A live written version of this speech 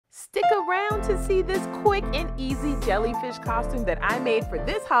stick around to see this quick and easy jellyfish costume that I made for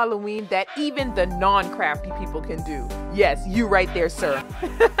this Halloween that even the non-crafty people can do. Yes, you right there, sir.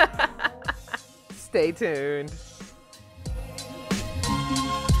 Stay tuned.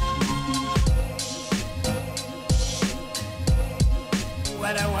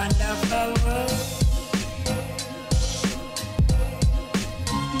 What a wonderful world.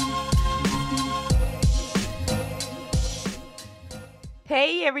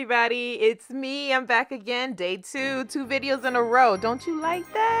 Hey everybody, it's me. I'm back again. Day 2, 2 videos in a row. Don't you like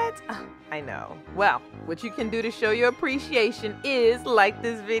that? I know. Well, what you can do to show your appreciation is like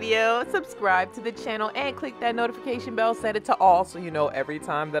this video, subscribe to the channel, and click that notification bell, set it to all so you know every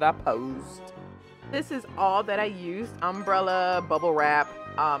time that I post. This is all that I used: umbrella, bubble wrap,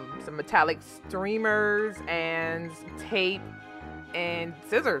 some metallic streamers, and tape, and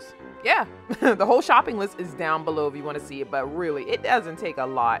scissors. Yeah, the whole shopping list is down below if you want to see it, but really, it doesn't take a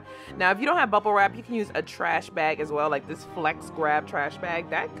lot. Now, if you don't have bubble wrap, you can use a trash bag as well, like this Flex Grab trash bag.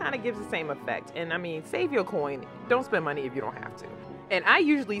 That kind of gives the same effect. And I mean, save your coin. Don't spend money if you don't have to. And I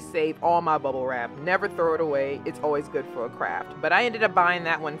usually save all my bubble wrap, never throw it away. It's always good for a craft. But I ended up buying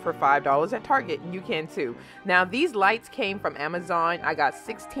that one for $5 at Target, and you can too. Now, these lights came from Amazon. I got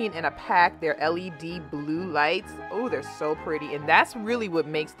 16 in a pack. They're LED blue lights. Oh, they're so pretty. And that's really what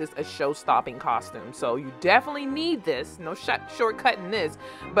makes this a show-stopping costume. So you definitely need this. No shortcutting this.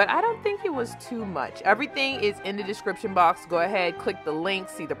 But I don't think it was too much. Everything is in the description box. Go ahead, click the link,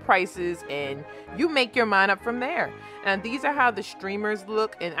 see the prices, and you make your mind up from there. And these are how the streamers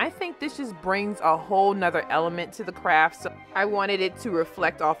look, and I think this just brings a whole nother element to the craft. So I wanted it to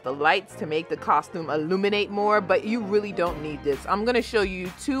reflect off the lights to make the costume illuminate more, but you really don't need this. I'm going to show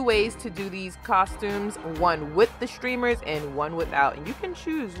you 2 ways to do these costumes, one with the streamers and one without, and you can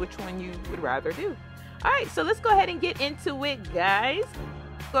choose which one you would rather do. Alright, so let's go ahead and get into it, guys.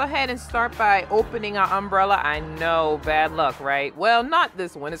 Go ahead and start by opening our umbrella. I know, bad luck, right? Well, not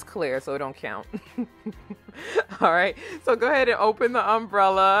this one. It's clear, so it don't count. All right, so go ahead and open the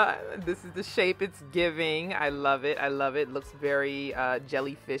umbrella. This is the shape it's giving. I love it. I love it. It looks very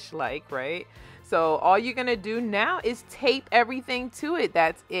jellyfish-like, right? So all you're going to do now is tape everything to it.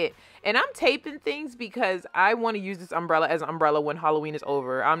 That's it. And I'm taping things because I want to use this umbrella as an umbrella when Halloween is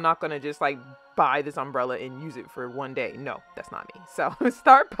over. I'm not going to just like buy this umbrella and use it for one day. No, that's not me. So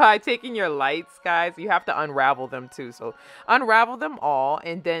start by taking your lights, guys. You have to unravel them too. So unravel them all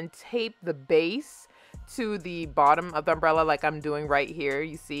and then tape the base to the bottom of the umbrella like I'm doing right here,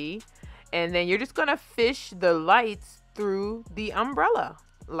 you see. And then you're just going to fish the lights through the umbrella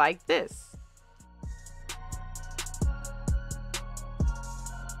like this.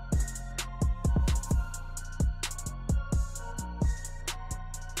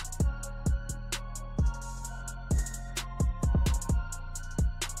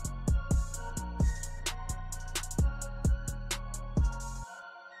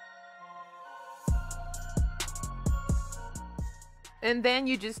 And then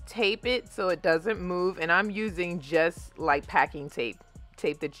you just tape it so it doesn't move. And I'm using just like packing tape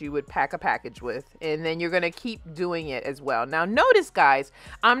that you would pack a package with. And then you're going to keep doing it as well. Now notice, guys,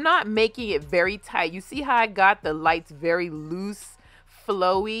 I'm not making it very tight. You see how I got the lights very loose,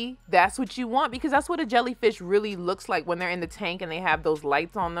 flowy? That's what you want, because that's what a jellyfish really looks like when they're in the tank and they have those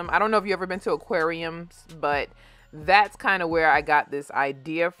lights on them. I don't know if you've ever been to aquariums, but that's kind of where I got this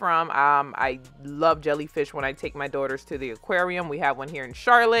idea from. I love jellyfish when I take my daughters to the aquarium. We have one here in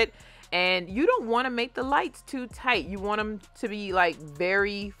Charlotte, and you don't want to make the lights too tight. You want them to be like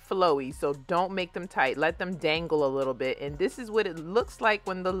very flowy, so don't make them tight. Let them dangle a little bit, and this is what it looks like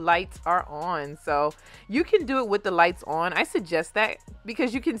when the lights are on. So you can do it with the lights on. I suggest that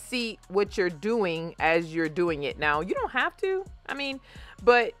because you can see what you're doing as you're doing it. Now, you don't have to, I mean,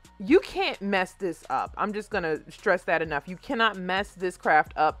 but you can't mess this up. I'm just going to stress that enough. You cannot mess this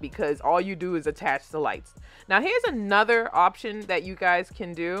craft up because all you do is attach the lights. Now, here's another option that you guys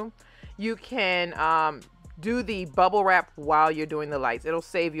can do. You can do the bubble wrap while you're doing the lights. It'll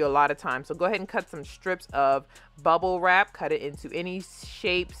save you a lot of time. So go ahead and cut some strips of bubble wrap. Cut it into any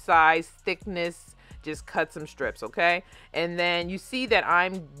shape, size, thickness. Just cut some strips, okay? And then you see that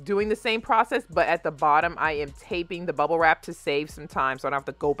I'm doing the same process, but at the bottom I am taping the bubble wrap to save some time so I don't have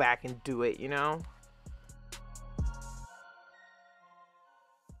to go back and do it, you know?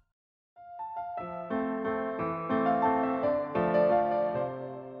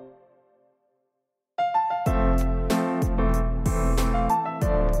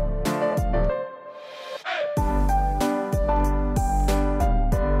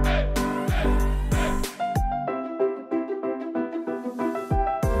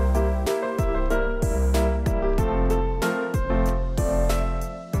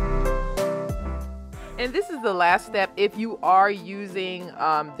 And this is the last step if you are using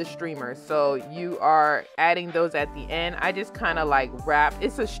the streamers. So you are adding those at the end. I just kind of like wrap,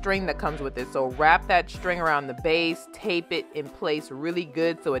 it's a string that comes with it. So wrap that string around the base, tape it in place really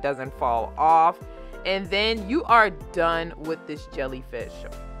good so it doesn't fall off. And then you are done with this jellyfish.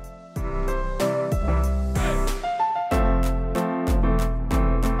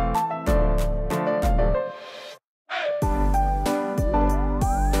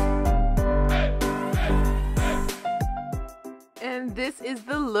 And this is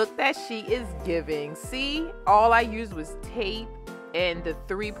the look that she is giving. See, all I used was tape and the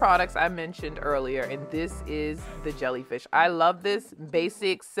 3 products I mentioned earlier, and this is the jellyfish. I love this,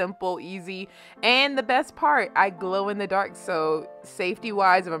 basic, simple, easy, and the best part, I glow in the dark. So safety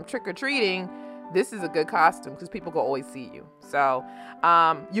wise, if I'm trick-or-treating, this is a good costume because people can always see you. So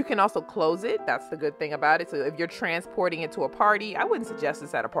you can also close it. That's the good thing about it. So if you're transporting it to a party, I wouldn't suggest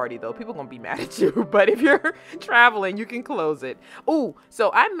this at a party though. People gonna be mad at you. But if you're traveling, you can close it. Oh,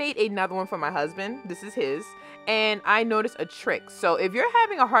 so I made another one for my husband. This is his. And I noticed a trick. So if you're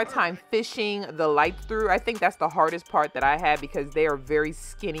having a hard time fishing the lights through, I think that's the hardest part that I had because they are very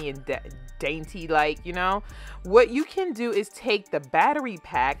skinny and dainty, like, you know. What you can do is take the battery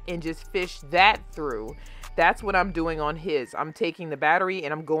pack and just fish that through. That's what I'm doing on his. I'm taking the battery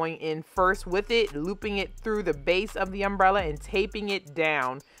and I'm going in first with it, looping it through the base of the umbrella and taping it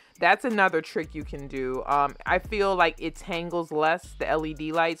down. That's another trick you can do. I feel like it tangles less, the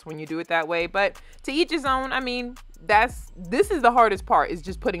LED lights, when you do it that way, but to each his own. I mean, this is the hardest part, is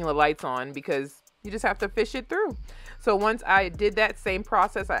just putting the lights on because you just have to fish it through. So once I did that same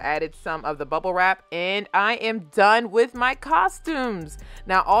process, I added some of the bubble wrap and I am done with my costumes.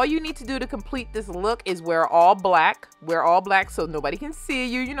 Now, all you need to do to complete this look is wear all black. Wear all black so nobody can see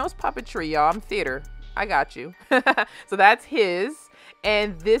you. You know, it's puppetry, y'all. I'm theater. I got you. So that's his.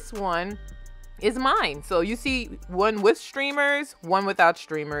 And this one is mine. So you see one with streamers, one without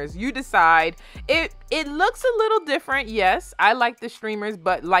streamers. You decide. It looks a little different. Yes, I like the streamers,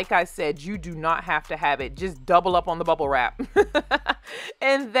 but like I said, you do not have to have it. Just double up on the bubble wrap.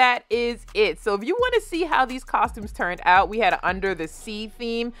 And that is it. So if you want to see how these costumes turned out, we had an under the sea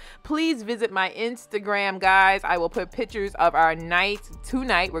theme. Please visit my Instagram, guys. I will put pictures of our night.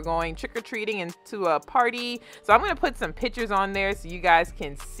 Tonight we're going trick-or-treating into a party. So I'm going to put some pictures on there so you guys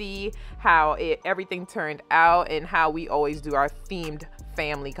can see how everything turned out and how we always do our themed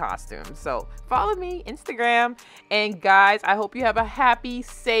family costumes. So follow me, Instagram. And guys, I hope you have a happy,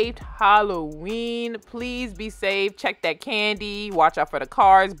 safe Halloween. Please be safe. Check that candy. Watch out for the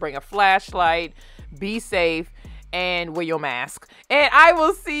cars. Bring a flashlight. Be safe. And wear your mask. And I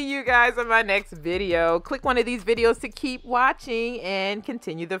will see you guys in my next video. Click one of these videos to keep watching and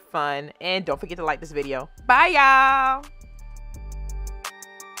continue the fun. And don't forget to like this video. Bye, y'all.